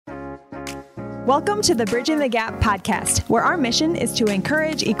Welcome to the Bridging the Gap podcast, where our mission is to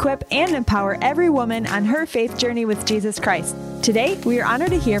encourage, equip, and empower every woman on her faith journey with Jesus Christ. Today, we are honored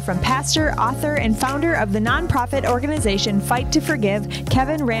to hear from pastor, author, and founder of the nonprofit organization Fight to Forgive,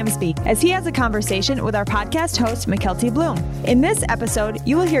 Kevin Ramsby, as he has a conversation with our podcast host, McKelty Bloom. In this episode,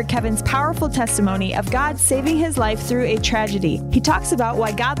 you will hear Kevin's powerful testimony of God saving his life through a tragedy. He talks about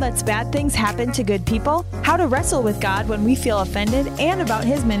why God lets bad things happen to good people, how to wrestle with God when we feel offended, and about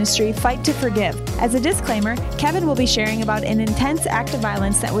his ministry, Fight to Forgive. As a disclaimer, Kevin will be sharing about an intense act of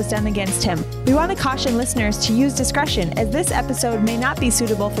violence that was done against him. We want to caution listeners to use discretion, as this episode may not be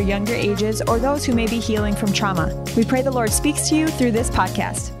suitable for younger ages or those who may be healing from trauma. We pray the Lord speaks to you through this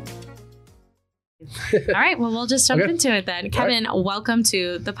podcast. All right. Well, we'll just jump into it then. Kevin, welcome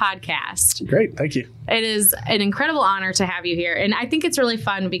to the podcast. Great. Thank you. It is an incredible honor to have you here. And I think it's really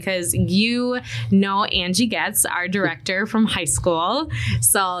fun because you know Angie Getz, our director from high school.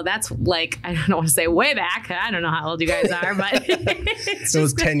 So that's like, I don't want to say way back. I don't know how old you guys are, but it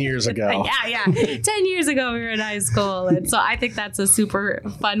was 10 years ago. Yeah. 10 years ago, we were in high school. And so I think that's a super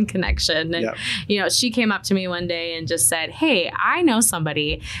fun connection. And, you know, she came up to me one day and just said, hey, I know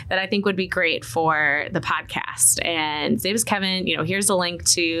somebody that I think would be great for the podcast. And his name is Kevin. You know, here's a link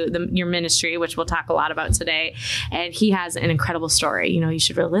to your ministry, which we'll talk a lot about today. And he has an incredible story. You know, you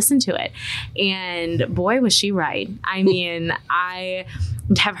should really listen to it. And boy, was she right. I mean, I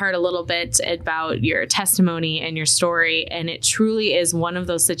have heard a little bit about your testimony and your story, and it truly is one of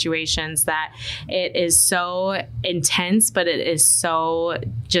those situations that it is so intense, but it is so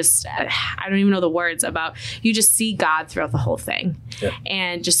just, I don't even know the words about, you just see God throughout the whole thing. Yeah.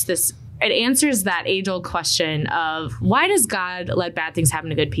 And just this, it answers that age-old question of why does God let bad things happen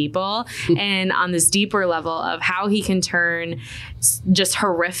to good people? And on this deeper level of how he can turn just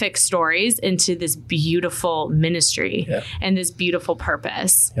horrific stories into this beautiful ministry and this beautiful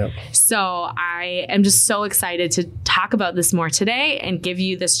purpose. So I am just so excited to talk about this more today and give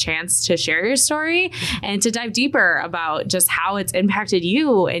you this chance to share your story and to dive deeper about just how it's impacted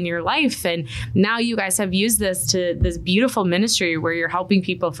you and your life. And now you guys have used this to this beautiful ministry where you're helping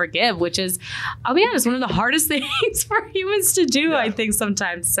people forgive, which is, I'll be honest, one of the hardest things for humans to do, I think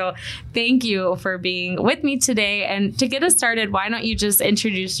sometimes. So thank you for being with me today. And to get us started, why don't you just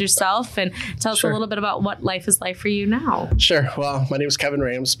introduce yourself and tell us a little bit about what life is like for you now? Sure. Well, my name is Kevin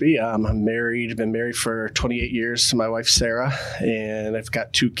Ramsby. I'm married. I've been married for 28 years to my wife, Sarah, and I've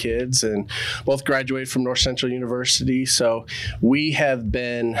got 2 kids and both graduated from North Central University. So we have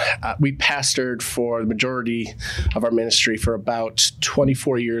been, we pastored for the majority of our ministry for about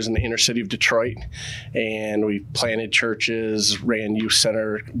 24 years in the inner city of Detroit, and we planted churches, ran youth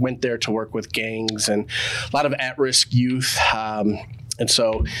center, went there to work with gangs and a lot of at-risk youth. And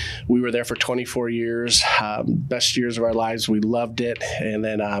so we were there for 24 years, best years of our lives. We loved it. And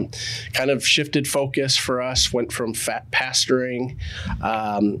then kind of shifted focus for us, went from pastoring.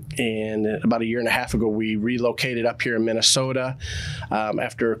 And about a year and a half ago, we relocated up here in Minnesota.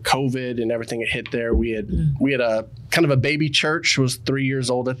 After COVID and everything that hit there, we had a kind of a baby church. It was 3 years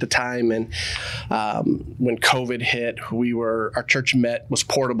old at the time. And when COVID hit, our church was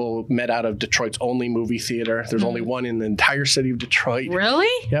portable, met out of Detroit's only movie theater. There's only one in the entire city of Detroit.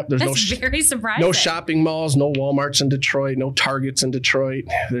 Really? Yep. That's very surprising. No shopping malls, no Walmarts in Detroit, no Targets in Detroit.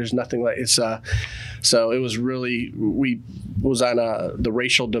 There's nothing like it's. So it was really, we was on the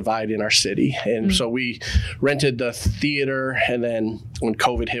racial divide in our city. And so we rented the theater. And then when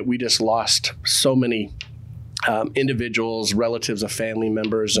COVID hit, we just lost so many individuals, relatives of family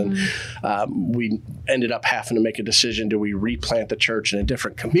members, and we ended up having to make a decision. Do we replant the church in a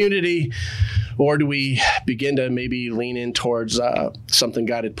different community, or do we begin to maybe lean in towards something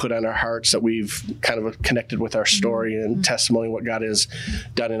God had put on our hearts that we've kind of connected with our story and testimony, what God has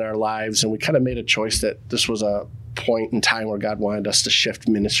done in our lives? And we kind of made a choice that this was a point in time where God wanted us to shift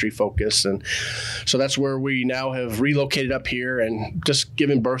ministry focus. And so that's where we now have relocated up here and just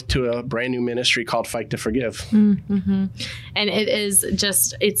given birth to a brand new ministry called Fight to Forgive. And it is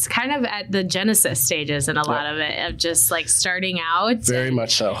just, it's kind of at the genesis stages in a lot of it, of just like starting out. Very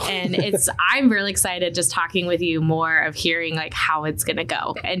much so. And I'm really excited just talking with you more of hearing like how it's going to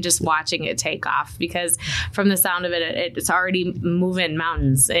go and just watching it take off, because from the sound of it, it's already moving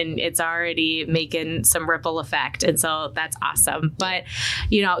mountains and it's already making some ripple effect. And so that's awesome. But,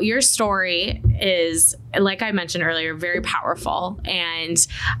 you know, your story is, like I mentioned earlier, very powerful. And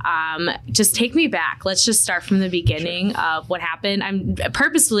just take me back. Let's just start from the beginning of what happened. I'm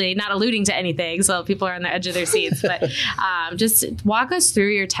purposefully not alluding to anything, so people are on the edge of their seats. But just walk us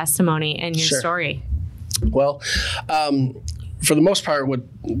through your testimony and your story. Well, for the most part, what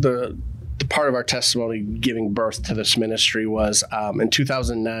the part of our testimony giving birth to this ministry was in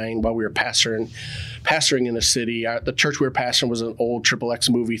 2009, while we were pastoring in the city. The church we were pastoring was an old XXX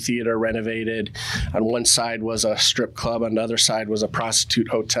movie theater renovated. On one side was a strip club. On the other side was a prostitute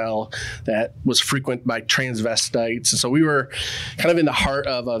hotel that was frequented by transvestites. And so we were kind of in the heart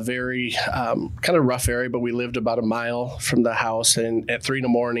of a very kind of rough area, but we lived about a mile from the house. And at 3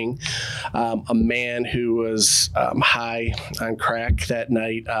 a.m, a man who was high on crack that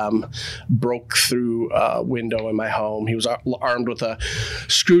night broke through a window in my home. He was armed with a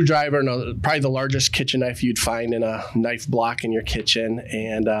screwdriver and probably the largest kitchen knife you'd find in a knife block in your kitchen.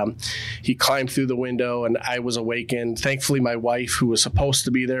 And he climbed through the window, and I was awakened. Thankfully, my wife, who was supposed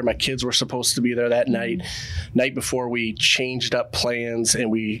to be there, my kids were supposed to be there that night before, we changed up plans and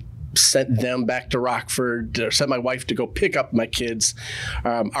we sent them back to Rockford, or sent my wife to go pick up my kids,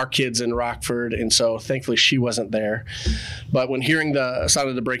 our kids in Rockford. And so thankfully she wasn't there. But when hearing the sound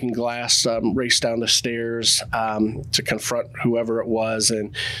of the breaking glass, raced down the stairs to confront whoever it was.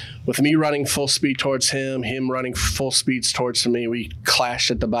 And with me running full speed towards him running full speeds towards me, we clashed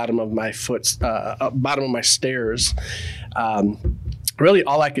at the bottom of my stairs. Really,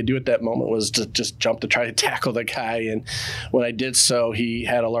 all I could do at that moment was to just jump to try to tackle the guy. And when I did so, he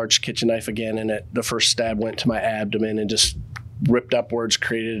had a large kitchen knife again, and the first stab went to my abdomen and just ripped upwards,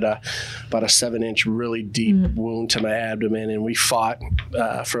 created about a 7-inch really deep wound to my abdomen. And we fought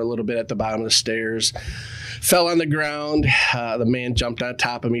for a little bit at the bottom of the stairs. Fell on the ground. The man jumped on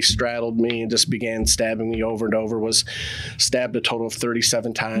top of me, straddled me, and just began stabbing me over and over. Was stabbed a total of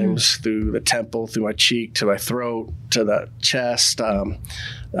 37 times through the temple, through my cheek, to my throat, to the chest.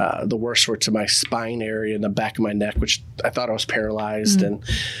 The worst were to my spine area and the back of my neck, which I thought I was paralyzed. And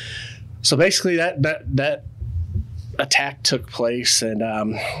so basically that attack took place, and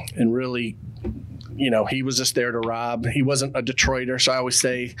really, he was just there to rob. He wasn't a Detroiter, so I always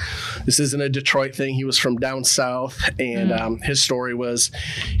say this isn't a Detroit thing. He was from down south, and his story was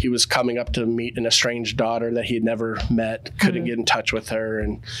he was coming up to meet an estranged daughter that he had never met, couldn't get in touch with her,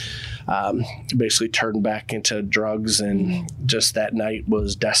 and basically turned back into drugs, and just that night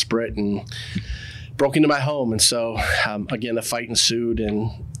was desperate and broke into my home. And so, again, the fight ensued,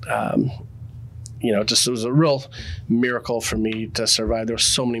 and just it was a real miracle for me to survive. There were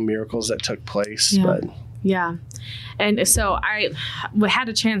so many miracles that took place. Yeah. And so I had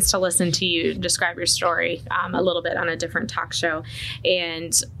a chance to listen to you describe your story a little bit on a different talk show,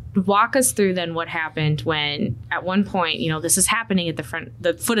 and walk us through then what happened when at one point, this is happening at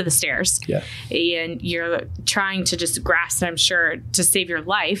the foot of the stairs, and you're trying to just grasp, I'm sure, to save your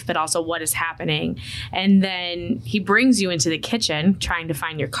life, but also what is happening. And then he brings you into the kitchen trying to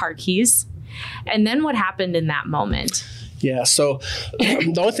find your car keys. And then what happened in that moment? Yeah, so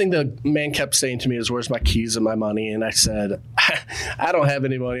the only thing the man kept saying to me is, "Where's my keys and my money?" And I said, "I don't have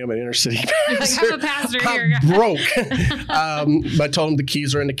any money. I'm an inner city pastor. I'm a pastor here. I'm broke." But I told him the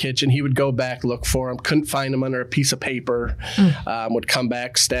keys were in the kitchen. He would go back, look for them, couldn't find them under a piece of paper, would come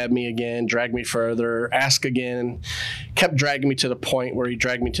back, stab me again, drag me further, ask again, kept dragging me to the point where he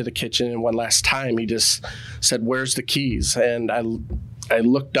dragged me to the kitchen. And one last time, he just said, "Where's the keys?" And I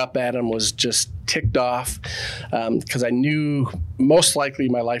looked up at him, was just ticked off because I knew most likely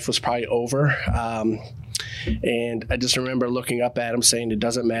my life was probably over. And I just remember looking up at him saying, "It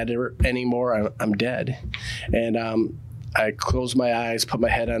doesn't matter anymore. I'm dead." And I closed my eyes, put my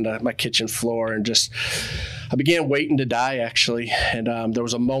head on my kitchen floor, and I began waiting to die, actually. And there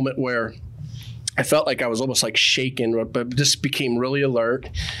was a moment where I felt like I was almost like shaken, but just became really alert.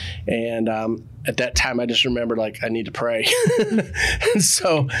 And at that time, I just remembered, I need to pray. And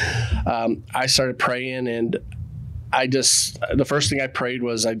so I started praying, and the first thing I prayed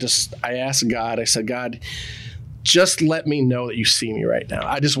was I asked God, I said, "God, just let me know that you see me right now."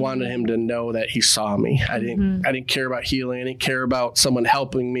 I just wanted him to know that he saw me. I didn't care about healing. I didn't care about someone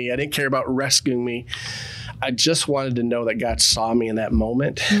helping me. I didn't care about rescuing me. I just wanted to know that God saw me in that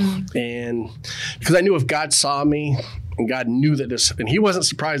moment. And because I knew if God saw me and God knew that and he wasn't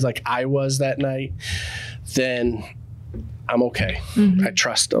surprised like I was that night, then I'm okay. I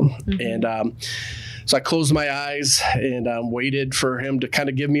trust him. And so I closed my eyes and waited for him to kind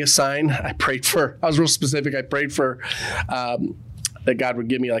of give me a sign. I was real specific. I prayed for that God would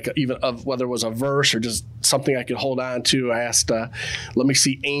give me whether it was a verse or just something I could hold on to. I asked, let me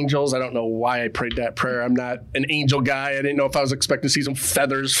see angels. I don't know why I prayed that prayer. I'm not an angel guy. I didn't know if I was expecting to see some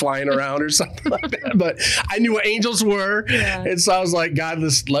feathers flying around or something like that, but I knew what angels were. Yeah. And so I was like, God,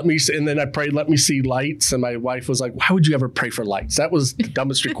 let me see. And then I prayed, let me see lights. And my wife was like, why would you ever pray for lights? That was the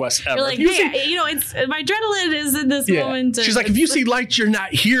dumbest request ever. You're like, it's my adrenaline is in this moment. She's like, if you see lights, you're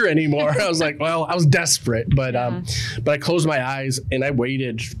not here anymore. I was like, well, I was desperate, but I closed my eyes and I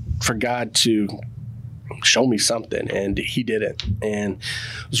waited for God to show me something, and he didn't. And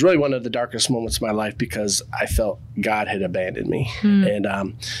it was really one of the darkest moments of my life because I felt God had abandoned me.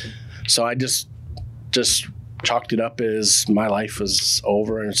 And so I just chalked it up as my life was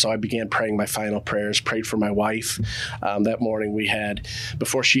over. And so I began praying my final prayers, prayed for my wife. That morning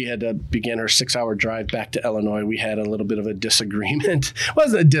before she had to begin her 6-hour drive back to Illinois, we had a little bit of a disagreement. It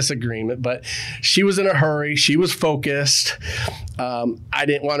wasn't a disagreement, but she was in a hurry. She was focused. I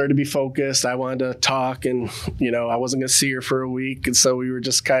didn't want her to be focused. I wanted to talk, and, I wasn't going to see her for a week. And so we were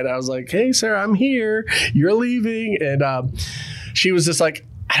just I was like, hey, Sarah, I'm here. You're leaving. And she was just like,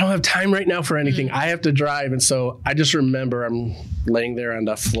 I don't have time right now for anything. I have to drive. And so I just remember I'm laying there on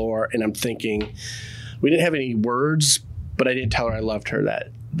the floor and I'm thinking, we didn't have any words, but I didn't tell her I loved her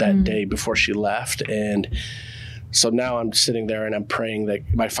that day before she left. And so now I'm sitting there and I'm praying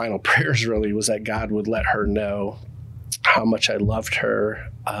that my final prayers really was that God would let her know how much I loved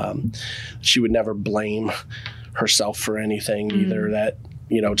her. She would never blame herself for anything either, that,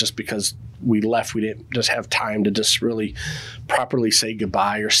 just because we left, we didn't just have time to just really properly say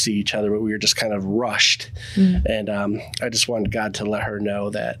goodbye or see each other, but we were just kind of rushed. And I just wanted God to let her know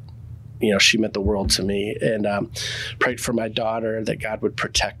that, she meant the world to me, and prayed for my daughter that God would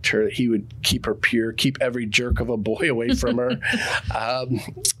protect her, that he would keep her pure, keep every jerk of a boy away from her.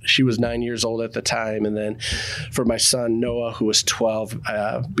 She was 9 years old at the time. And then for my son, Noah, who was 12,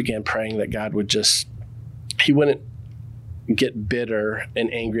 began praying that God would he wouldn't get bitter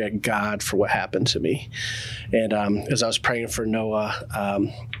and angry at God for what happened to me. And as I was praying for Noah,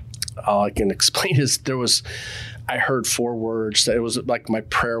 all I can explain is I heard 4 words that it was like my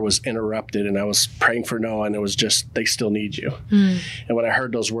prayer was interrupted, and I was praying for Noah, and it was just, they still need you. And when I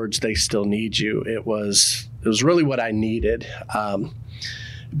heard those words, they still need you, it was really what I needed,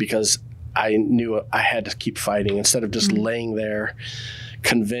 because I knew I had to keep fighting instead of just laying there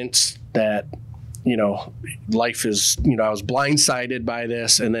convinced that life is, I was blindsided by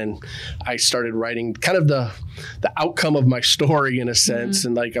this. And then I started writing kind of the outcome of my story in a sense.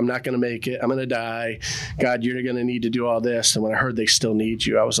 And I'm not going to make it. I'm going to die. God, you're going to need to do all this. And when I heard they still need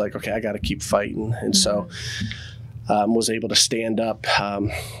you, I was like, okay, I got to keep fighting. And so was able to stand up.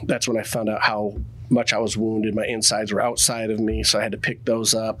 That's when I found out how much I was wounded. My insides were outside of me. So I had to pick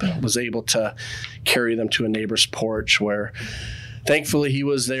those up. Was able to carry them to a neighbor's porch where thankfully, he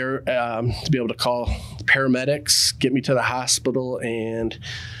was there to be able to call paramedics, get me to the hospital, and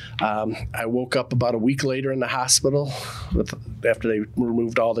I woke up about a week later in the hospital after they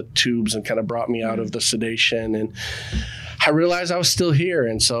removed all the tubes and kind of brought me out of the sedation. And I realized I was still here,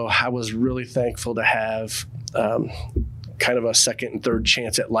 and so I was really thankful to have kind of a second and third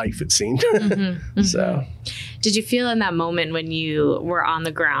chance at life, it seemed. So, did you feel in that moment when you were on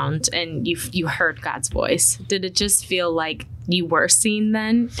the ground and you heard God's voice, did it just feel like you were seen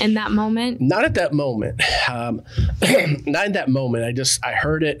then in that moment? Not at that moment. Not in that moment. I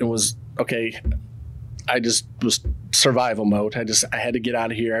heard it and was, okay, I just was survival mode. I had to get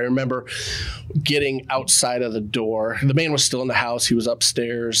out of here. I remember getting outside of the door. The man was still in the house. He was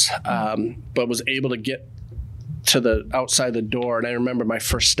upstairs, but was able to get to the outside the door. And I remember my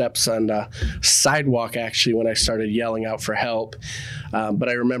first steps on the sidewalk, actually, when I started yelling out for help. But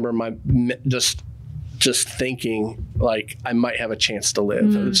I remember just thinking like I might have a chance to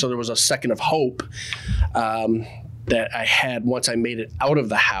live. So there was a second of hope that I had once I made it out of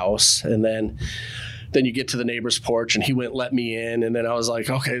the house. And then you get to the neighbor's porch and he wouldn't let me in. And then I was like,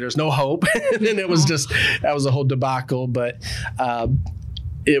 okay, there's no hope. And then it was that was a whole debacle. But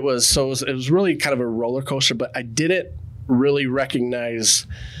it was really kind of a roller coaster, but I didn't really recognize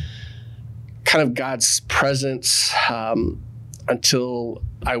kind of God's presence until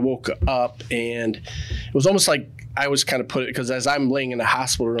I woke up. And it was almost like I was kind of because as I'm laying in the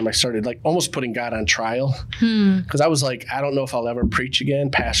hospital room, I started like almost putting God on trial, because I was like, I don't know if I'll ever preach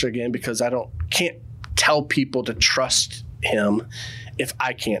again, pastor again, because can't tell people to trust him if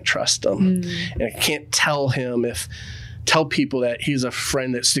I can't trust him. And I can't tell people that he's a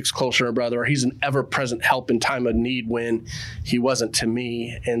friend that sticks closer to a brother, or he's an ever-present help in time of need when he wasn't to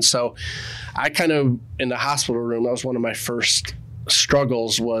me. And so I kind of, in the hospital room, that was one of my first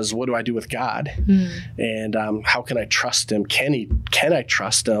struggles was, what do I do with God? And how can I trust him? Can I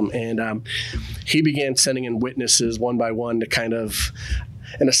trust him? And he began sending in witnesses one by one to kind of,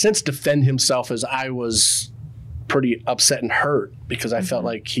 in a sense, defend himself, as I was pretty upset and hurt because I felt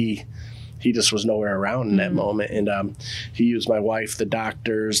like he just was nowhere around in that moment. And he used my wife, the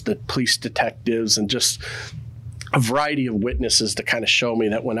doctors, the police detectives, and just a variety of witnesses to kind of show me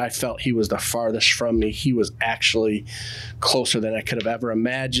that when I felt he was the farthest from me, he was actually closer than I could have ever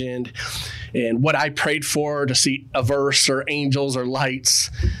imagined. And what I prayed for, to see a verse or angels or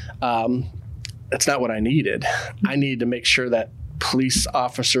lights, that's not what I needed. I needed to make sure that police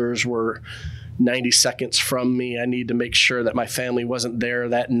officers were 90 seconds from me. I need to make sure that my family wasn't there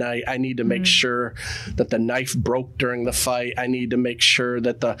that night. I need to make sure that the knife broke during the fight. I need to make sure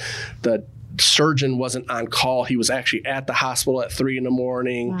that the surgeon wasn't on call. He was actually at the hospital at 3 a.m.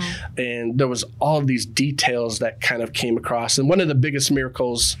 Wow. And there was all of these details that kind of came across. And one of the biggest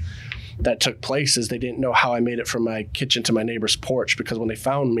miracles that took place is they didn't know how I made it from my kitchen to my neighbor's porch, because when they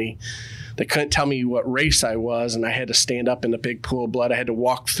found me, they couldn't tell me what race I was, and I had to stand up in a big pool of blood. I had to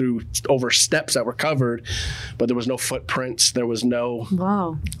walk over steps that were covered, but there was no footprints. There was no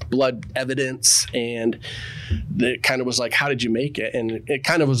blood evidence, and it kind of was like, how did you make it? And it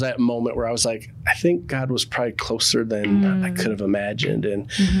kind of was that moment where I was like, I think God was probably closer than I could have imagined. And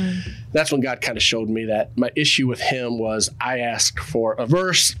that's when God kind of showed me that my issue with him was I asked for a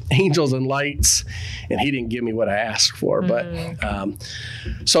verse, angels and lights, and he didn't give me what I asked for. But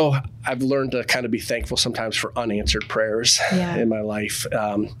so I've learned to kind of be thankful sometimes for unanswered prayers in my life,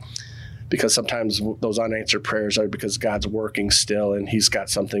 because sometimes those unanswered prayers are because God's working still and he's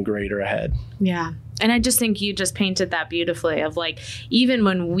got something greater ahead. Yeah. And I just think you just painted that beautifully of like, even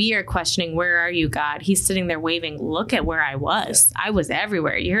when we are questioning, where are you, God? He's sitting there waving, look at where I was. I was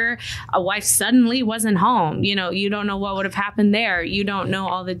everywhere. Your wife suddenly wasn't home. You know, you don't know what would have happened there. You don't know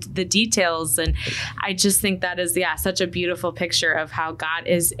all the details. And I just think that is, such a beautiful picture of how God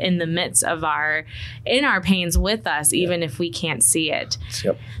is in the midst of our pains with us, even if we can't see it.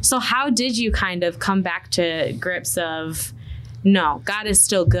 Yep. So how did you kind of come back to grips of, no, God is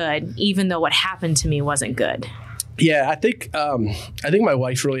still good, even though what happened to me wasn't good? Yeah, I think my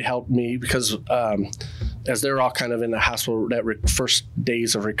wife really helped me, because as they're all kind of in the hospital, that first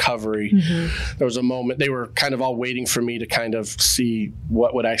days of recovery, there was a moment they were kind of all waiting for me to kind of see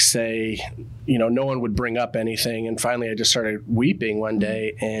what would I say. You know, no one would bring up anything, and finally I just started weeping one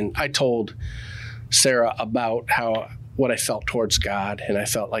day, and I told Sarah about what I felt towards God, and I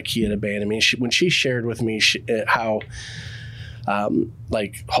felt like he had abandoned me. When she shared with me how.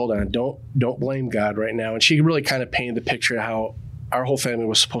 Hold on, don't blame God right now. And she really kind of painted the picture of how our whole family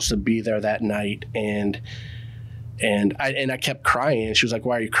was supposed to be there that night. And I kept crying. And she was like,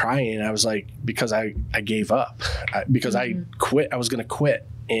 why are you crying? And I was like, because I gave up, because I quit. I was going to quit.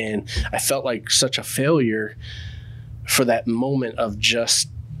 And I felt like such a failure for that moment of just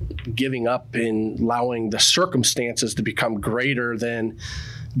giving up and allowing the circumstances to become greater than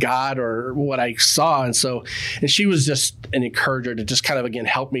God or what I saw. And she was just an encourager to just kind of, again,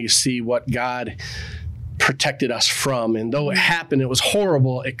 help me see what God protected us from. And though it happened, it was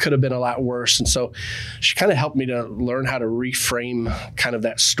horrible, it could have been a lot worse. And so she kind of helped me to learn how to reframe kind of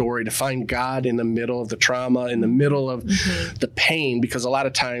that story, to find God in the middle of the trauma, in the middle of the pain, because a lot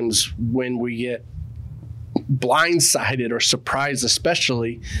of times when we get blindsided or surprised,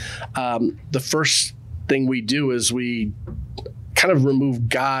 especially, the first thing we do is we kind of remove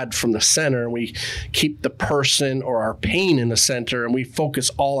God from the center, and we keep the person or our pain in the center, and we focus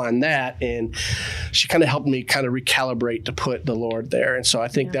all on that. And she kind of helped me kind of recalibrate to put the Lord there. And so I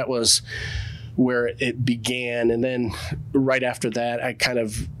think that was where it began. And then right after that,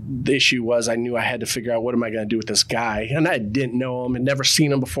 the issue was I knew I had to figure out, what am I going to do with this guy? And I didn't know him and never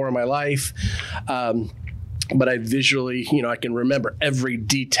seen him before in my life. But I visually, I can remember every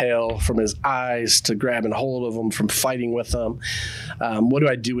detail, from his eyes to grabbing hold of him, from fighting with him. What do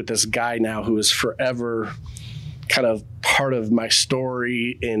I do with this guy now who is forever kind of part of my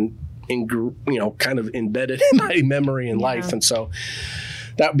story and kind of embedded in my memory and life? And so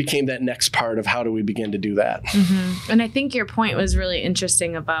that became that next part of how do we begin to do that. And I think your point was really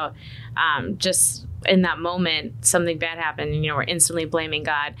interesting about just in that moment, something bad happened, and we're instantly blaming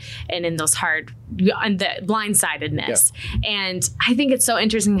God, and in those the blindsidedness. And I think it's so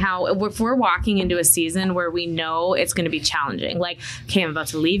interesting how if we're walking into a season where we know it's going to be challenging, like, okay, I'm about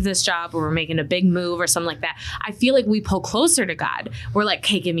to leave this job, or we're making a big move or something like that, I feel like we pull closer to God. We're like,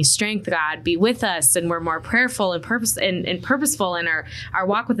 hey, give me strength, God, be with us. And we're more prayerful and purposeful in our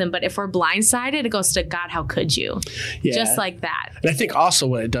walk with him. But if we're blindsided, it goes to God, how could you? Just like that. And I think also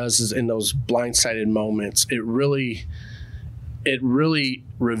what it does is in those blindsided moments, it really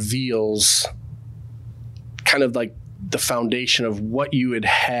reveals kind of like the foundation of what you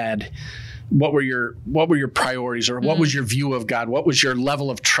had what were your priorities, or what was your view of God? What was your level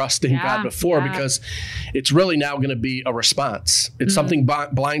of trust in God before? Because it's really now going to be a response. It's something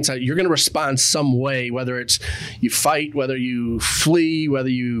blindside. You're going to respond some way, whether it's you fight, whether you flee, whether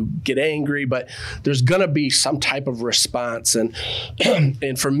you get angry, but there's going to be some type of response. And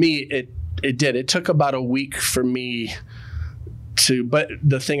and for me, it did. It took about a week for me but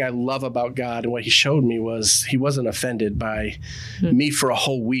the thing I love about God and what he showed me was he wasn't offended by me for a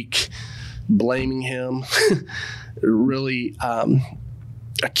whole week blaming him, really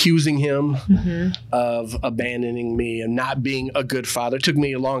accusing him of abandoning me and not being a good father. It took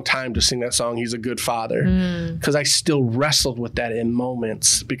me a long time to sing that song, He's a Good Father, because I still wrestled with that in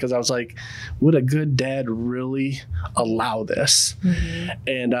moments, because I was like, would a good dad really allow this?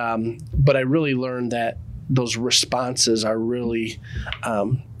 And but I really learned that those responses are really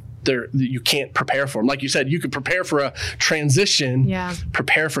you can't prepare for them. Like you said, you could prepare for a transition,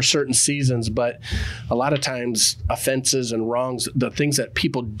 prepare for certain seasons, but a lot of times offenses and wrongs, the things that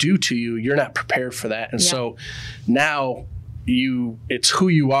people do to you, you're not prepared for that. And so now it's who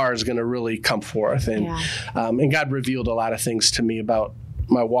you are is going to really come forth. And and God revealed a lot of things to me about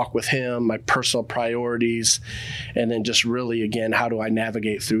my walk with him, my personal priorities, and then just really, again, how do I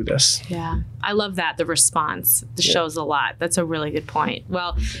navigate through this? Yeah, I love that. The response shows a lot. That's a really good point.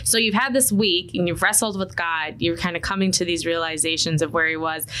 Well, so you've had this week and you've wrestled with God. You're kind of coming to these realizations of where he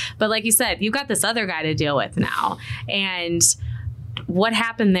was. But like you said, you've got this other guy to deal with now. And what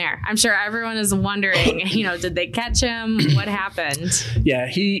happened there? I'm sure everyone is wondering, did they catch him? What happened? Yeah,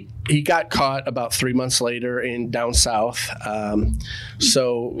 he got caught about 3 months later down south.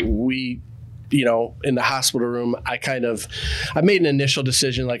 So we, in the hospital room, I made an initial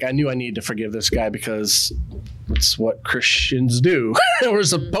decision. Like, I knew I needed to forgive this guy because it's what Christians do. We're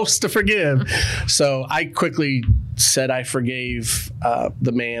supposed to forgive. So I quickly said I forgave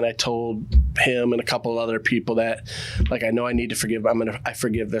the man. I told him and a couple of other people that, like, I know I need to forgive. I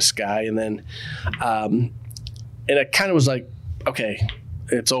forgive this guy. And then, and it kind of was like, okay,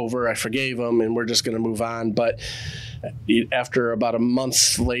 it's over. I forgave him and we're just going to move on. But after about a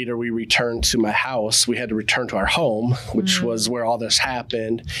month later, we returned to my house. We had to return to our home, which was where all this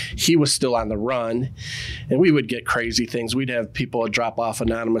happened. He was still on the run, and we would get crazy things. We'd have people drop off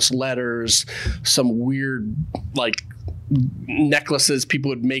anonymous letters, some weird, necklaces people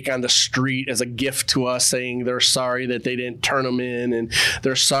would make on the street as a gift to us, saying they're sorry that they didn't turn them in, and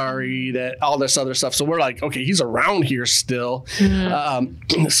they're sorry that all this other stuff. So we're like, okay, he's around here still.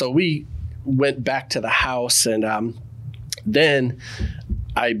 So we went back to the house, and then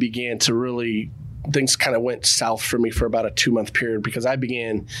I began to really, things kind of went south for me for about a 2-month period, because I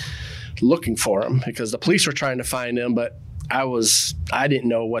began looking for him because the police were trying to find him, but I didn't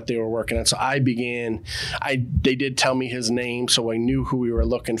know what they were working on. So they did tell me his name, so I knew who we were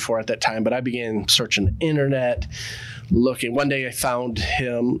looking for at that time, but I began searching the internet, looking. One day I found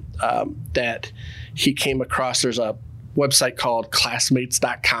him, that he came across, there's a website called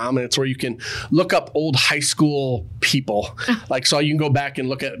classmates.com, and it's where you can look up old high school people. So you can go back and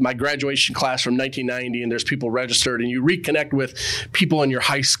look at my graduation class from 1990, and there's people registered, and you reconnect with people in your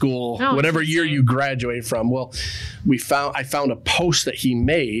high school, whatever year you graduate from. Well, I found a post that he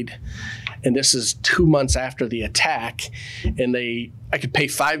made, and this is 2 months after the attack, and I could pay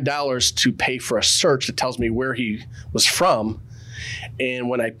 $5 to pay for a search that tells me where he was from. And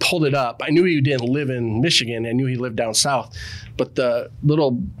when I pulled it up, I knew he didn't live in Michigan. I knew he lived down south. But the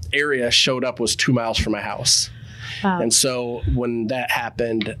little area showed up was 2 miles from my house. Wow. And so when that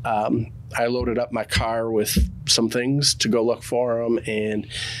happened, I loaded up my car with some things to go look for him, and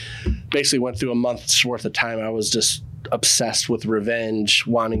basically went through a month's worth of time. I was just obsessed with revenge,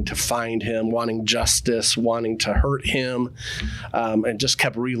 wanting to find him, wanting justice, wanting to hurt him, and just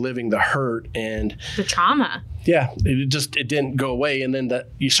kept reliving the hurt and the trauma. Yeah, it didn't go away. And then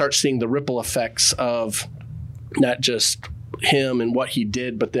you start seeing the ripple effects of not just him and what he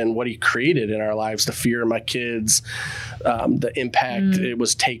did, but then what he created in our lives, the fear of my kids, the impact it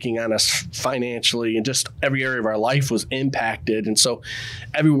was taking on us financially, and just every area of our life was impacted. And so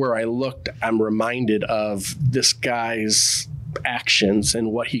everywhere I looked, I'm reminded of this guy's actions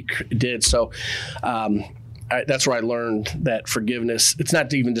and what he did. So that's where I learned that forgiveness, it's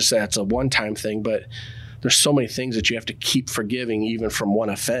not even just that it's a one-time thing, but there's so many things that you have to keep forgiving even from one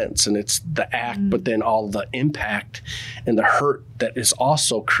offense. And it's the act, but then all the impact and the hurt that is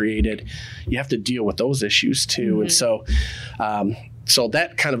also created. You have to deal with those issues too. And so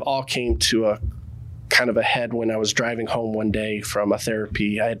that kind of all came to a kind of a head when I was driving home one day from a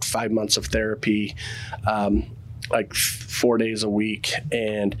therapy. I had 5 months of therapy, 4 days a week.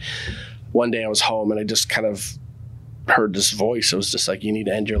 And one day I was home and I just kind of heard this voice. It was just like, you need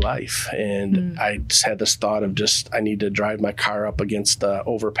to end your life. And I just had this thought of I need to drive my car up against the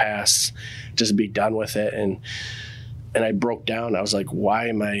overpass, just be done with it. And I broke down. I was like,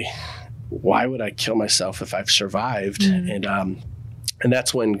 why would I kill myself if I've survived? And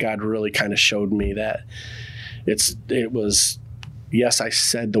that's when God really kind of showed me that it was, yes, I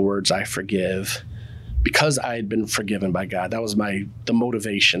said the words, I forgive, because I had been forgiven by God. That was the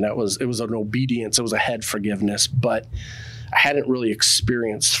motivation. It was an obedience. It was a head forgiveness, but I hadn't really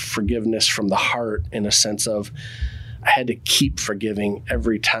experienced forgiveness from the heart, in a sense of I had to keep forgiving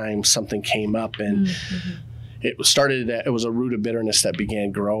every time something came up. And it started that it was a root of bitterness that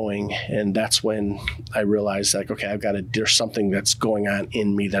began growing. And that's when I realized, like, okay, there's something that's going on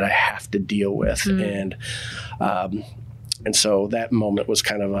in me that I have to deal with. And so that moment was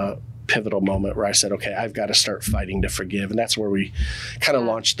kind of a pivotal moment where I said, okay, I've got to start fighting to forgive. And that's where we kind of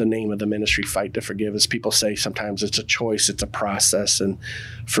launched the name of the ministry, Fight to Forgive. As people say, sometimes it's a choice, it's a process. And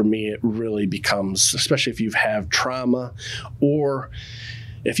for me, it really becomes, especially if you have trauma, or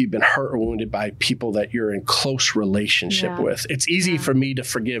if you've been hurt or wounded by people that you're in close relationship with. It's easy for me to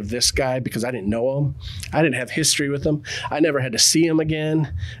forgive this guy because I didn't know him. I didn't have history with him. I never had to see him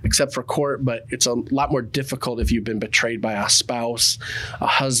again except for court, but it's a lot more difficult if you've been betrayed by a spouse, a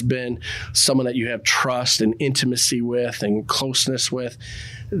husband, someone that you have trust and intimacy with and closeness with.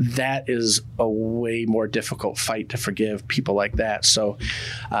 That is a way more difficult fight to forgive people like that. So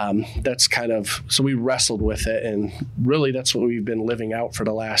that's so we wrestled with it, and really that's what we've been living out for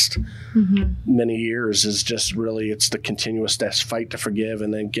the last many years, is just really, it's the continuous fight to forgive,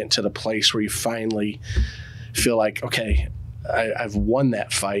 and then getting to the place where you finally feel like, okay, I've won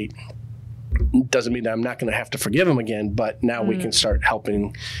that fight. Doesn't mean that I'm not going to have to forgive him again, but now we can start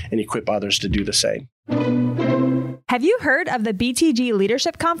helping and equip others to do the same. Have you heard of the BTG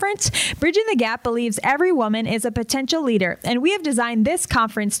Leadership Conference? Bridging the Gap believes every woman is a potential leader, and we have designed this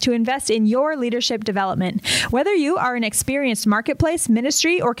conference to invest in your leadership development. Whether you are an experienced marketplace,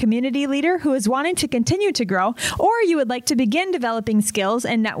 ministry, or community leader who is wanting to continue to grow, or you would like to begin developing skills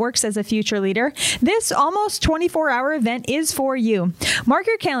and networks as a future leader, this almost 24-hour event is for you. Mark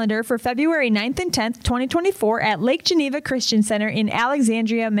your calendar for February 9th and 10th, 2024 at Lake Geneva Christian Center in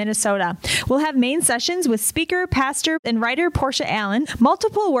Alexandria, Minnesota. We'll have main sessions with speaker, pastor, and writer Portia Allen,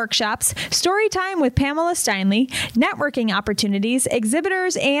 multiple workshops, story time with Pamela Steinley, networking opportunities,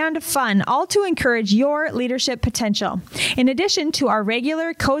 exhibitors, and fun, all to encourage your leadership potential. In addition to our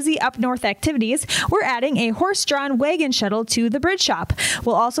regular Cozy Up North activities, we're adding a horse-drawn wagon shuttle to the Bridge Shop.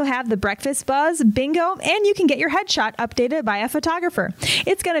 We'll also have the breakfast buzz, bingo, and you can get your headshot updated by a photographer.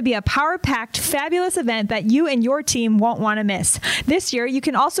 It's going to be a power-packed, fabulous event that you and your team won't want to miss. This year, you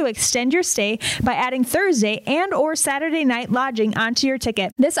can also extend your stay by adding Thursday and or Saturday night lodging onto your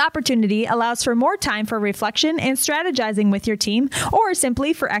ticket. This opportunity allows for more time for reflection and strategizing with your team, or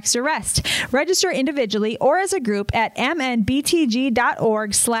simply for extra rest. Register individually or as a group at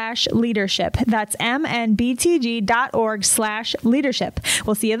mnbtg.org/leadership. That's mnbtg.org/leadership.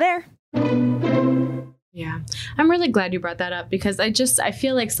 We'll see you there. Yeah, I'm really glad you brought that up, because I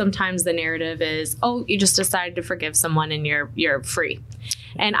feel like sometimes the narrative is, oh, you just decided to forgive someone and you're free.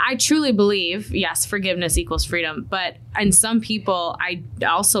 And I truly believe, yes, forgiveness equals freedom. But in some people, I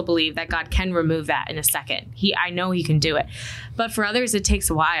also believe that God can remove that in a second. I know he can do it. But for others, it takes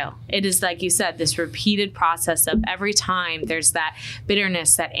a while. It is, like you said, this repeated process of every time there's that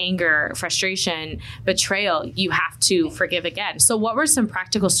bitterness, that anger, frustration, betrayal, you have to forgive again. So what were some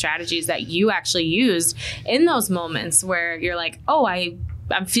practical strategies that you actually used in those moments where you're like, oh, I'm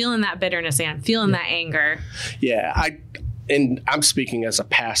feeling that bitterness and I'm feeling that anger? Yeah, and I'm speaking as a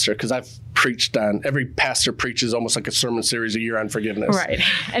pastor, because I've preached on, every pastor preaches almost like a sermon series a year on forgiveness. Right.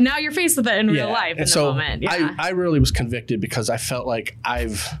 And now you're faced with it in real life in the moment. Yeah. I really was convicted, because I felt like I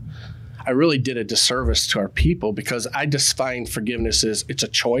really did a disservice to our people, because I just find forgiveness it's a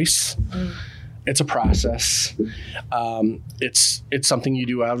choice. It's a process. It's something you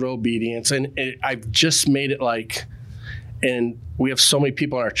do out of obedience. And I've just made it like, and we have so many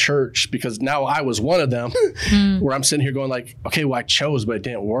people in our church, because now I was one of them, where I'm sitting here going like, okay, well, I chose, but it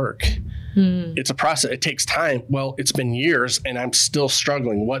didn't work. It's a process. It takes time. Well, it's been years and I'm still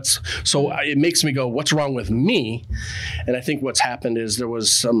struggling. It makes me go, what's wrong with me? And I think what's happened is there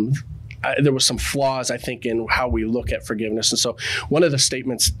was some flaws, I think, in how we look at forgiveness. And so one of the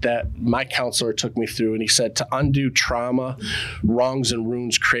statements that my counselor took me through, and he said, to undo trauma, wrongs, and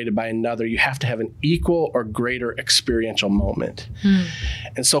wounds created by another, you have to have an equal or greater experiential moment.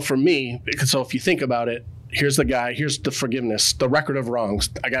 And so for me, so if you think about it, here's the forgiveness, the record of wrongs.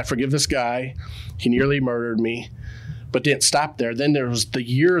 I got to forgive this guy. He nearly murdered me. but didn't stop there. Then there was the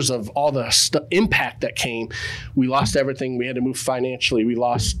years of all the impact that came. We lost everything. We had to move financially. We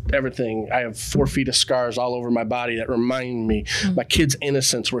lost everything. I have 4 feet of scars all over my body that remind me my kids'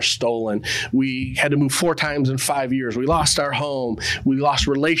 innocence were stolen. We had to move 4 times in 5 years. We lost our home. We lost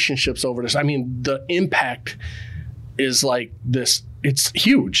relationships over this. I mean, the impact is like this. It's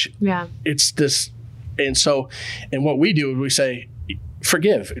huge. Yeah. It's this. And so, and what we do is we say,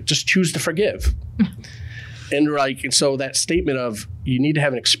 forgive. Just choose to forgive. And so that statement of you need to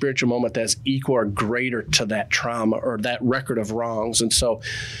have an experiential moment that's equal or greater to that trauma or that record of wrongs. And so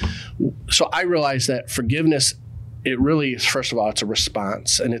I realized that forgiveness, it really is, first of all, it's a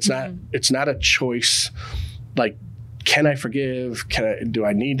response, and it's not a choice. Like, can I forgive? Do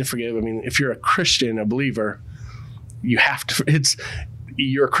I need to forgive? I mean, if you're a Christian, a believer, you have to.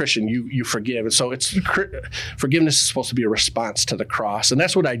 You're a Christian. You forgive, and so forgiveness is supposed to be a response to the cross, and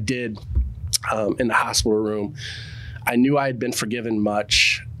that's what I did. In the hospital room, I knew I had been forgiven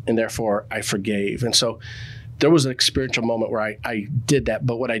much, and therefore I forgave. And so there was an experiential moment where I did that.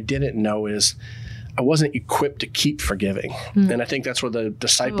 But what I didn't know is I wasn't equipped to keep forgiving. And I think that's where the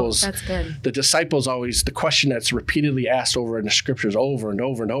disciples, always, the question that's repeatedly asked over in the scriptures over and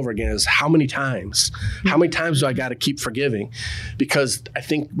over and over again is, how many times? How many times do I got to keep forgiving? Because I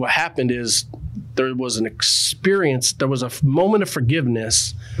think what happened is there was an experience, there was a moment of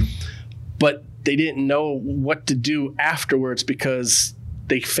forgiveness, but they didn't know what to do afterwards because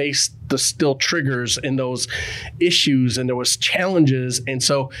they faced the still triggers and those issues, and there was challenges. And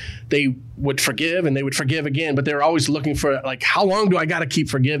so they would forgive and they would forgive again, but they were always looking for, like, how long do I got to keep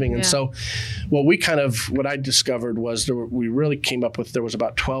forgiving? And so what I discovered was we really came up with, there was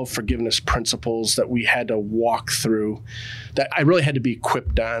about 12 forgiveness principles that we had to walk through that I really had to be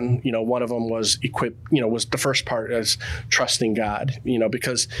equipped on. One of them was was the first part as trusting God,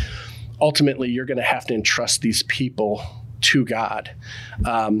 because ultimately, you're going to have to entrust these people to God.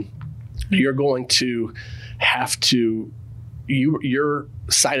 You're going to have to, your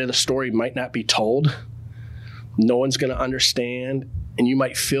side of the story might not be told. No one's going to understand, and you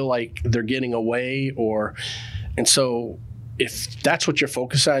might feel like they're getting away, and so if that's what you're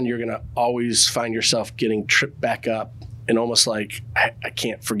focused on, you're going to always find yourself getting tripped back up and almost like, I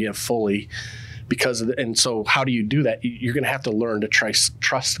can't forgive fully. And so how do you do that? You're going to have to learn to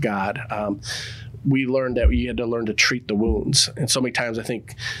trust God. We learned that you had to learn to treat the wounds. And so many times I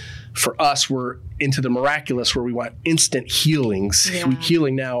think for us, we're into the miraculous where we want instant healings. Yeah. We're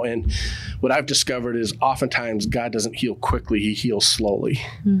healing now. And what I've discovered is oftentimes God doesn't heal quickly. He heals slowly.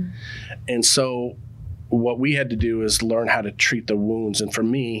 And so what we had to do is learn how to treat the wounds. And for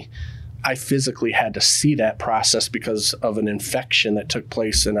me, I physically had to see that process because of an infection that took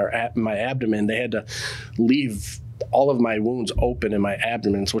place in my abdomen. They had to leave all of my wounds open in my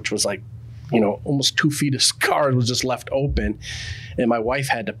abdomen, which was like, almost 2 feet of scar was just left open. And my wife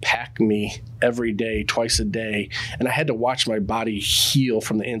had to pack me every day, twice a day. And I had to watch my body heal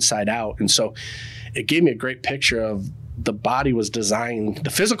from the inside out. And so it gave me a great picture of the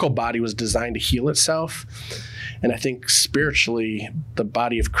physical body was designed to heal itself. And I think spiritually, the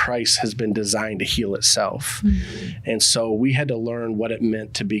body of Christ has been designed to heal itself. And so we had to learn what it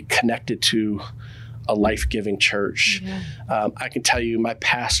meant to be connected to a life-giving church. I can tell you, my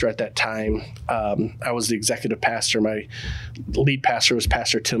pastor at that time, I was the executive pastor. My lead pastor was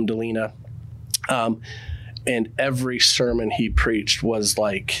Pastor Tim Delina. And every sermon he preached was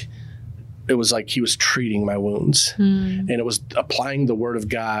like, it was like he was treating my wounds. And it was applying the word of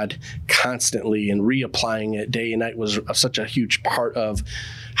God constantly and reapplying it day and night was such a huge part of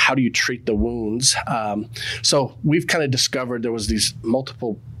how do you treat the wounds. So we've kind of discovered there was these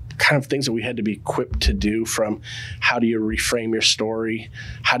multiple kind of things that we had to be equipped to do, from how do you reframe your story?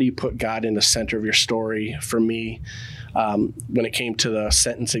 How do you put God in the center of your story? For me, when it came to the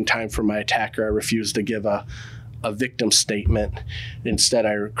sentencing time for my attacker, I refused to give a victim statement. Instead,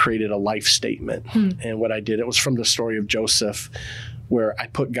 I created a life statement. And what I did, it was from the story of Joseph, where I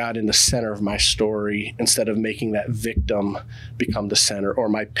put God in the center of my story instead of making that victim become the center or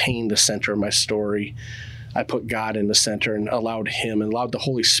my pain the center of my story. I put God in the center and allowed the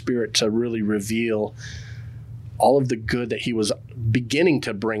Holy Spirit to really reveal all of the good that he was beginning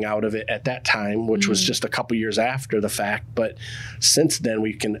to bring out of it at that time, which was just a couple years after the fact. But since then,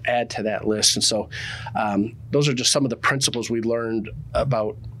 we can add to that list. And so those are just some of the principles we learned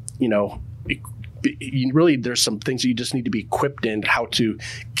about, really there's some things that you just need to be equipped in how to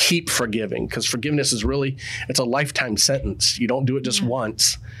keep forgiving, because forgiveness is really, it's a lifetime sentence. You don't do it just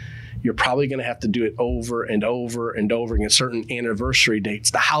once. you're probably going to have to do it over and over and over again. Certain anniversary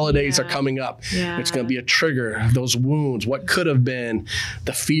dates, the holidays are coming up. Yeah. It's going to be a trigger. Those wounds, what could have been,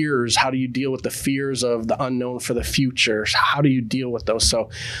 the fears. How do you deal with the fears of the unknown for the future? How do you deal with those? So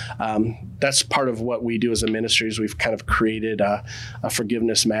that's part of what we do as a ministry. Is we've kind of created a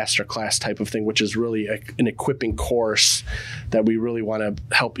forgiveness masterclass type of thing, which is really an equipping course that we really want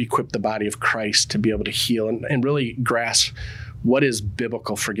to help equip the body of Christ to be able to heal and really grasp what is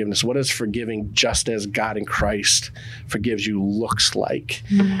biblical forgiveness, what is forgiving just as God in Christ forgives you looks like.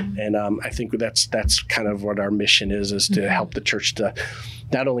 Mm-hmm. And I think that's kind of what our mission is to help the church to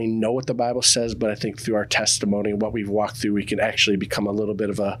not only know what the Bible says, but I think through our testimony and what we've walked through, we can actually become a little bit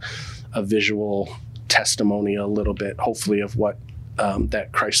of a visual testimony, a little bit, hopefully, of what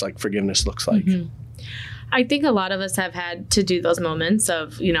that Christ-like forgiveness looks like. Mm-hmm. I think a lot of us have had to do those moments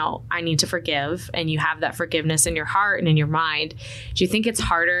of, I need to forgive, and you have that forgiveness in your heart and in your mind. Do you think it's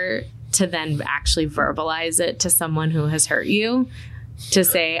harder to then actually verbalize it to someone who has hurt you, to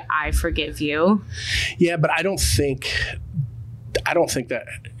say, I forgive you? Yeah, but I don't think that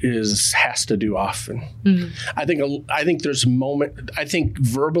has to do often. Mm-hmm. I think there's I think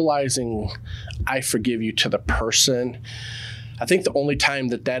verbalizing I forgive you to the person, I think the only time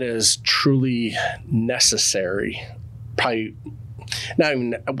that is truly necessary, probably not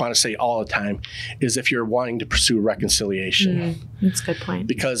even I want to say all the time, is if you're wanting to pursue reconciliation. That's a good point.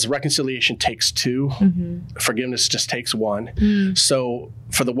 Because reconciliation takes two. Mm-hmm. Forgiveness just takes one. So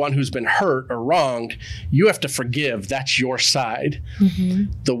for the one who's been hurt or wronged, you have to forgive. That's your side.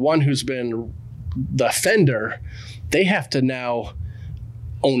 Mm-hmm. The one who's been the offender, they have to now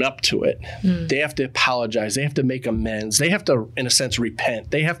own up to it. They have to apologize. They have to make amends. They have to, in a sense, repent.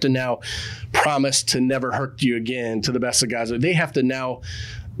 They have to now promise to never hurt you again to the best of God's. They have to now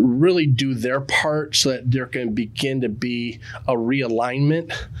really do their part so that there can begin to be a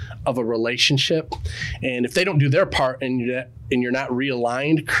realignment of a relationship. And if they don't do their part and you're not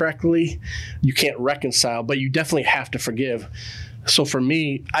realigned correctly, you can't reconcile, but you definitely have to forgive. So for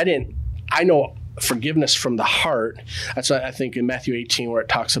me, I know forgiveness from the heart. That's what I think in Matthew 18, where it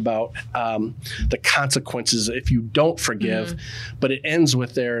talks about the consequences if you don't forgive. But it ends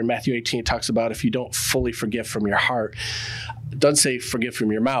with there in Matthew 18, it talks about if you don't fully forgive from your heart. It doesn't say forgive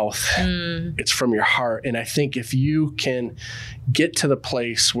from your mouth. It's from your heart. And I think if you can get to the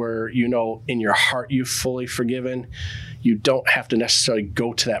place where in your heart you've fully forgiven, you don't have to necessarily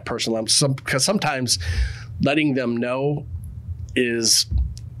go to that person. Because sometimes letting them know is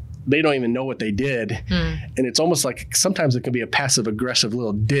they don't even know what they did. And it's almost like sometimes it can be a passive aggressive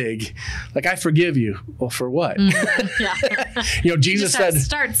little dig. Like, I forgive you. Well, for what? Jesus said,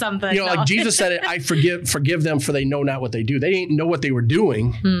 start something. Like Jesus said, I forgive them for they know not what they do. They didn't know what they were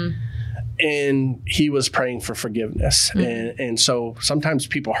doing. And he was praying for forgiveness. And so sometimes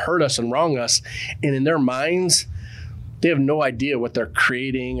people hurt us and wrong us. And in their minds, they have no idea what they're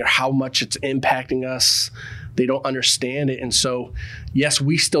creating or how much it's impacting us. They don't understand it. And so, yes,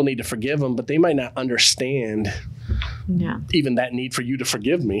 we still need to forgive them, but they might not understand even that need for you to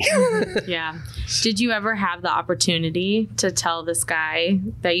forgive me. Yeah. Did you ever have the opportunity to tell this guy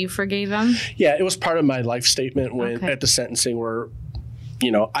that you forgave him? Yeah, it was part of my life statement when at the sentencing where,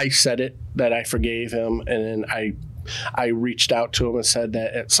 I said it, that I forgave him. And then I reached out to him and said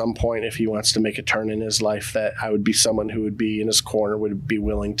that at some point, if he wants to make a turn in his life, that I would be someone who would be in his corner, would be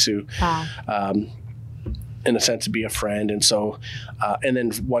willing to in a sense, be a friend. And so, and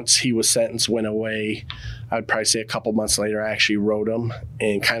then once he was sentenced, went away, I would probably say a couple months later, I actually wrote him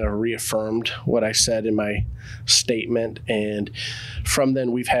and kind of reaffirmed what I said in my statement. And from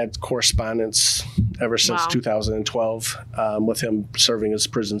then, we've had correspondence ever since 2012 with him serving his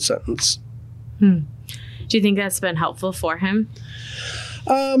prison sentence. Do you think that's been helpful for him?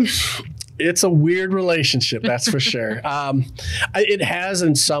 It's a weird relationship, that's for sure. It has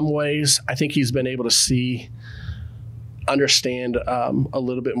in some ways. I think he's been able to understand a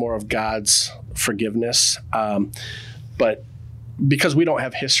little bit more of God's forgiveness. But because we don't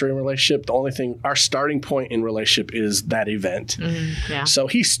have history in relationship, the only thing, our starting point in relationship is that event. So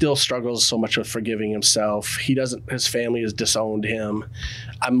he still struggles so much with forgiving himself. His family has disowned him.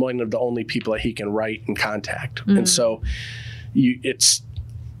 I'm one of the only people that he can write and contact. And so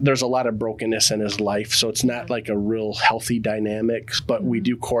there's a lot of brokenness in his life. So it's not like a real healthy dynamic, but we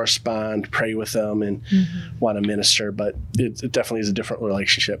do correspond, pray with them, and want to minister. But it definitely is a different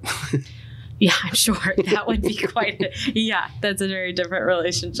relationship. Yeah, I'm sure that would be that's a very different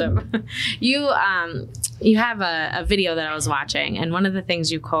relationship. You have a video that I was watching, and one of the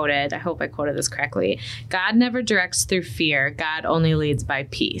things you quoted, I hope I quoted this correctly, God never directs through fear. God only leads by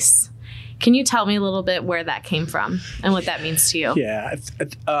peace. Can you tell me a little bit where that came from and what that means to you? Yeah.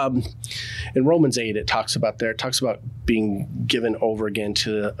 In Romans 8, it talks about being given over again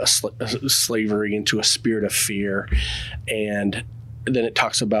to a slavery, into a spirit of fear. And then it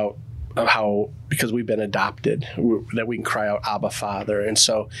talks about how, because we've been adopted, that we can cry out, Abba, Father. And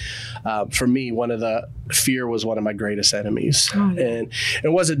so for me, fear was one of my greatest enemies. Oh, yeah. And it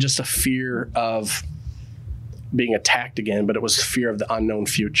wasn't just a fear of being attacked again, but it was the fear of the unknown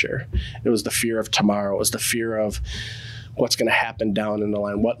future. It was the fear of tomorrow. It was the fear of what's going to happen down in the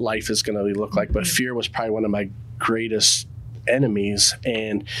line, what life is going to look like. But fear was probably one of my greatest enemies.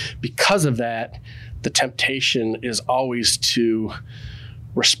 And because of that, the temptation is always to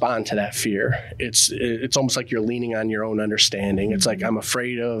respond to that fear. It's almost like you're leaning on your own understanding. It's like, I'm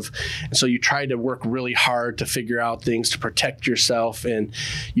afraid of, and so you try to work really hard to figure out things to protect yourself, and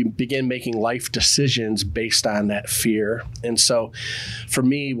you begin making life decisions based on that fear. And so for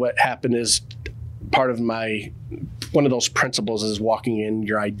me, what happened is one of those principles is walking in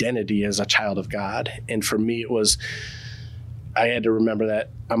your identity as a child of God. And for me, I had to remember that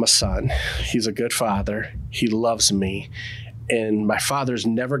I'm a son. He's a good father. He loves me. And my Father's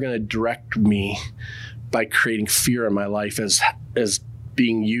never going to direct me by creating fear in my life as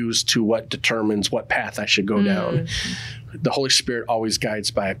being used to what determines what path I should go down. The Holy Spirit always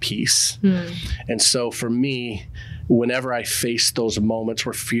guides by a peace. And so for me, whenever I faced those moments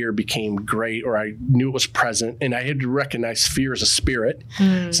where fear became great, or I knew it was present, and I had to recognize fear as a spirit.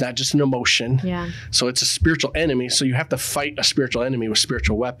 It's not just an emotion. Yeah. So it's a spiritual enemy. So you have to fight a spiritual enemy with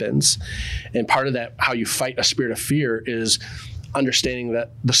spiritual weapons. And part of that, how you fight a spirit of fear, is understanding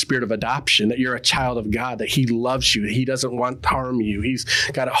that the spirit of adoption, that you're a child of God, that He loves you, that He doesn't want to harm you. He's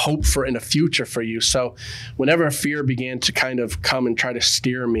got a hope for and a future for you. So whenever fear began to kind of come and try to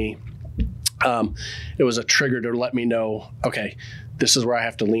steer me, it was a trigger to let me know, okay, this is where I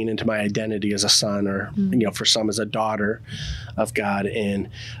have to lean into my identity as a son, or, for some as a daughter of God. And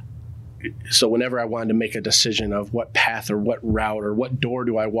so whenever I wanted to make a decision of what path or what route or what door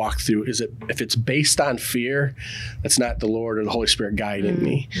do I walk through, if it's based on fear, that's not the Lord or the Holy Spirit guiding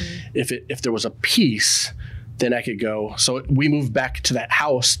me. If there was a peace, then I could go. So we moved back to that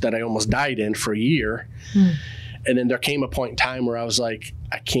house that I almost died in for a year. And then there came a point in time where I was like,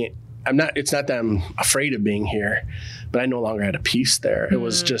 it's not that I'm afraid of being here, but I no longer had a peace there. It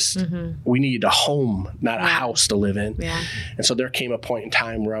was just, we needed a home, not a house to live in. Yeah. And so there came a point in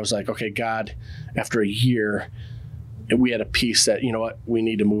time where I was like, okay, God, after a year, we had a peace that, you know what, we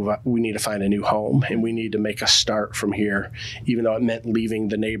need to move up. We need to find a new home, and we need to make a start from here, even though it meant leaving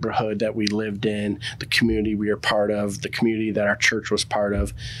the neighborhood that we lived in, the community we were part of, the community that our church was part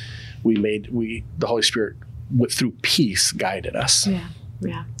of. The Holy Spirit, through peace, guided us.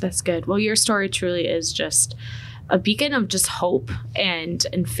 Yeah, that's good. Well, your story truly is just a beacon of just hope and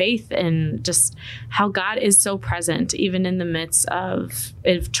faith, and just how God is so present, even in the midst of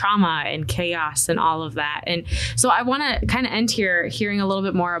trauma and chaos and all of that. And so I want to kind of end here hearing a little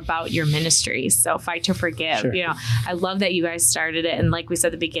bit more about your ministry. So Fight to Forgive. Sure. I love that you guys started it. And like we said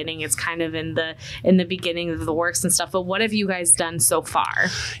at the beginning, it's kind of in the beginning of the works and stuff. But what have you guys done so far?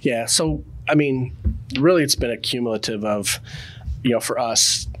 Yeah. So, really, it's been a cumulative of, for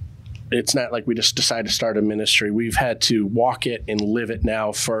us, it's not like we just decided to start a ministry. We've had to walk it and live it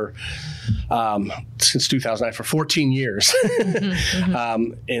now for since 2009 for 14 years.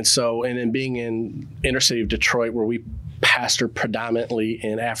 And then being in inner city of Detroit, where we pastor predominantly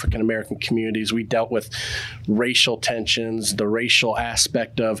in African American communities, we dealt with racial tensions, the racial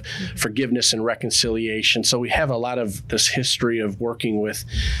aspect of forgiveness and reconciliation. So we have a lot of this history of working with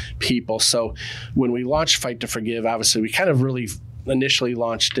people. So when we launched Fight to Forgive, obviously we kind of really initially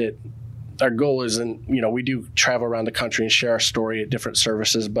launched it. Our goal is, we do travel around the country and share our story at different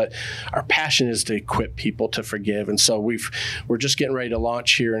services, but our passion is to equip people to forgive. And so we're just getting ready to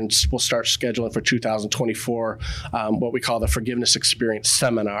launch here, and we'll start scheduling for 2024 what we call the Forgiveness Experience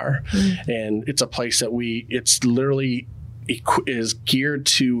Seminar. And it's a place that it's literally is geared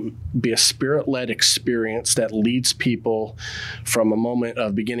to be a spirit-led experience that leads people from a moment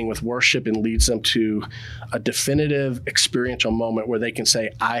of beginning with worship and leads them to a definitive experiential moment where they can say,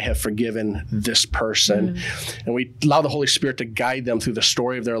 I have forgiven this person. And we allow the Holy Spirit to guide them through the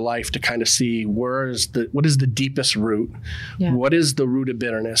story of their life to kind of see what is the deepest root? Yeah. What is the root of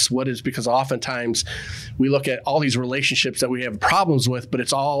bitterness? Because oftentimes we look at all these relationships that we have problems with, but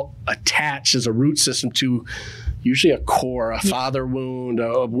it's all attached as a root system to usually a core, a father wound,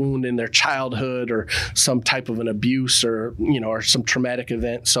 a wound in their childhood, or some type of an abuse, or or some traumatic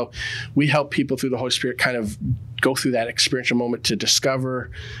event. So we help people through the Holy Spirit kind of go through that experiential moment to discover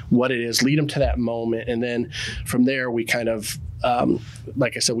what it is, lead them to that moment. And then from there, we kind of,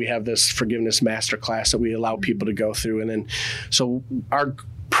 like I said, we have this forgiveness masterclass that we allow people to go through. And then, so our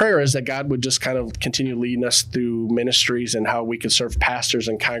prayer is that God would just kind of continue leading us through ministries and how we can serve pastors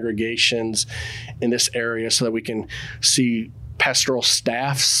and congregations in this area, so that we can see pastoral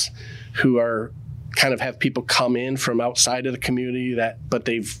staffs who are kind of have people come in from outside of the community but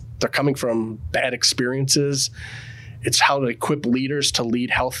they're coming from bad experiences. It's how to equip leaders to lead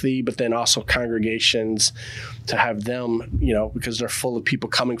healthy, but then also congregations to have them, because they're full of people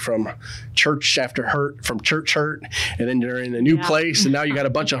coming from church hurt, and then they're in a new place, and now you got a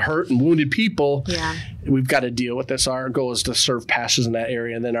bunch of hurt and wounded people. Yeah. We've got to deal with this. Our goal is to serve pastors in that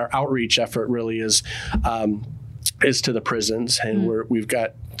area, and then our outreach effort really is to the prisons, and we've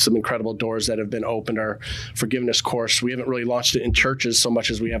got some incredible doors that have been opened. Our forgiveness course, we haven't really launched it in churches so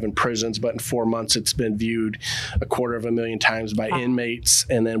much as we have in prisons, but in 4 months it's been viewed 250,000 times by inmates.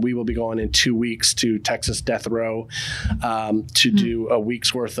 And then we will be going in 2 weeks to Texas Death Row to do a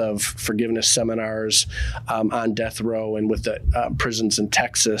week's worth of forgiveness seminars on death row and with the prisons in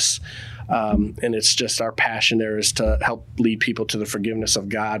Texas. And it's just our passion there is to help lead people to the forgiveness of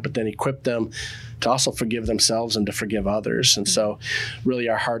God, but then equip them to also forgive themselves and to forgive others. And so really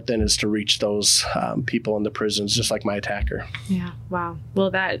our heart then is to reach those people in the prisons, just like my attacker. Yeah. Wow.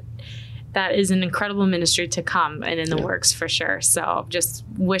 Well, that is an incredible ministry to come and in the works for sure. So just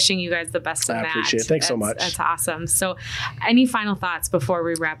wishing you guys the best in that. I appreciate it. Thanks so much. That's awesome. So any final thoughts before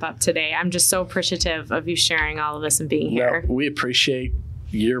we wrap up today? I'm just so appreciative of you sharing all of this and being here. We appreciate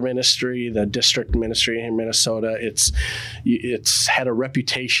your ministry, the district ministry in Minnesota. It's had a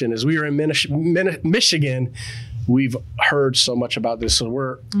reputation. As we were in Michigan, we've heard so much about this, so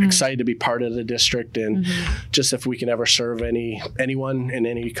we're excited to be part of the district, and just if we can ever serve anyone in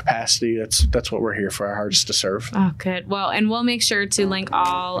any capacity, that's what we're here for. Our hearts to serve. Oh, good. Well, and we'll make sure to link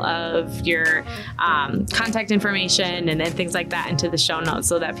all of your contact information and things like that into the show notes,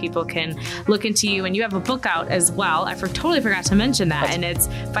 so that people can look into you. And you have a book out as well. I totally forgot to mention that, and it's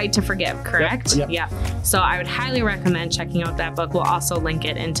Fight to Forgive, correct? Yep. So I would highly recommend checking out that book. We'll also link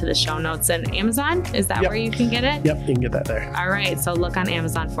it into the show notes. And Amazon, is that where you can get it? Yep, you can get that there. All right, so look on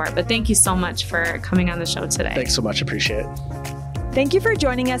Amazon for it. But thank you so much for coming on the show today. Thanks so much. Appreciate it. Thank you for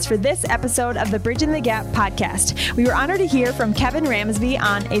joining us for this episode of the Bridging the Gap podcast. We were honored to hear from Kevin Ramsby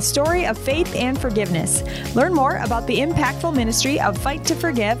on a story of faith and forgiveness. Learn more about the impactful ministry of Fight to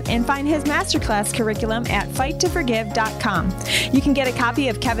Forgive and find his masterclass curriculum at fighttoforgive.com. You can get a copy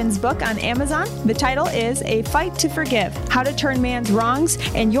of Kevin's book on Amazon. The title is A Fight to Forgive: How to Turn Man's Wrongs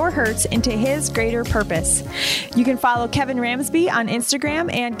and Your Hurts into His Greater Purpose. You can follow Kevin Ramsby on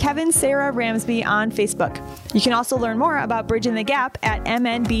Instagram and Kevin Sarah Ramsby on Facebook. You can also learn more about Bridging the Gap at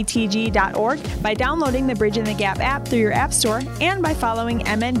mnbtg.org by downloading the Bridging the Gap app through your app store and by following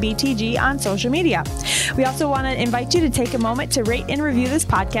MNBTG on social media. We also want to invite you to take a moment to rate and review this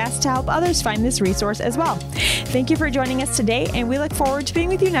podcast to help others find this resource as well. Thank you for joining us today, and we look forward to being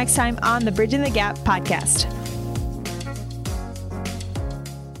with you next time on the Bridging the Gap podcast.